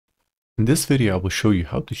In this video, I will show you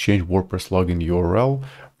how to change WordPress login URL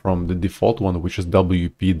from the default one, which is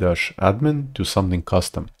WP-admin, to something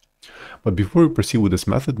custom. But before we proceed with this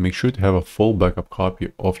method, make sure to have a full backup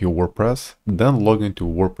copy of your WordPress, then log into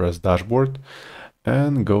WordPress dashboard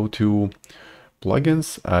and go to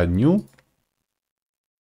plugins, add new,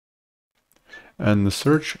 and the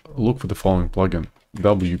search, look for the following plugin,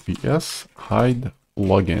 WPS hide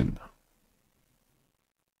login.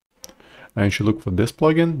 And you should look for this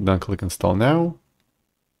plugin, then click install now,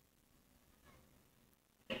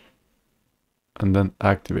 and then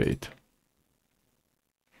activate.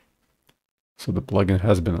 So the plugin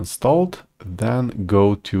has been installed. Then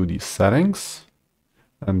go to the settings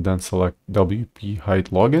and then select WP hide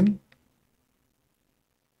login.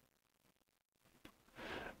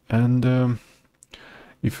 And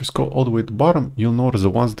if you scroll all the way to the bottom, you'll notice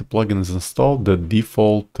that once the plugin is installed, the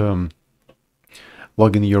default login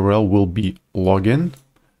URL will be login.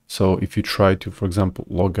 So if you try to, for example,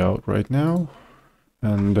 log out right now,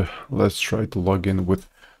 and let's try to log in with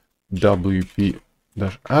WP-admin,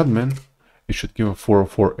 it should give a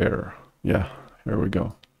 404 error. Yeah, here we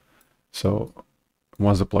go. So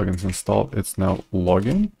once the plugin is installed, it's now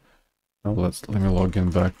logging. Now let me log in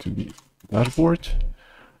back to the dashboard.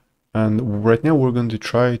 And right now we're going to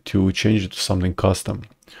try to change it to something custom.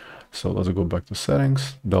 So let's go back to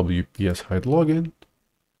settings, WPS hide login.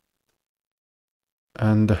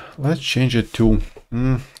 And let's change it to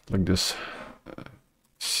like this,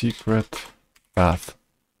 secret path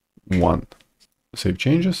 1. Save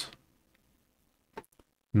changes.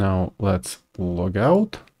 Now let's log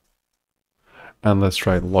out and let's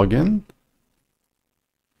try login.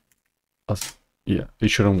 Yeah, it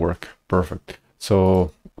shouldn't work. Perfect.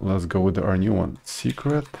 So let's go with our new one,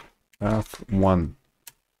 secret path 1.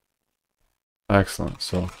 Excellent.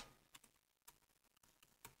 So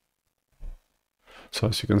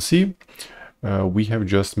as you can see, we have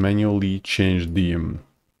just manually changed the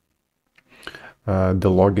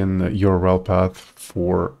login URL path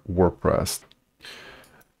for WordPress.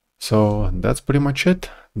 So that's pretty much it.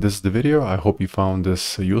 This is the video. I hope you found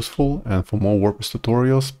this useful, and for more WordPress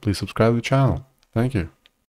tutorials, please subscribe to the channel. Thank you.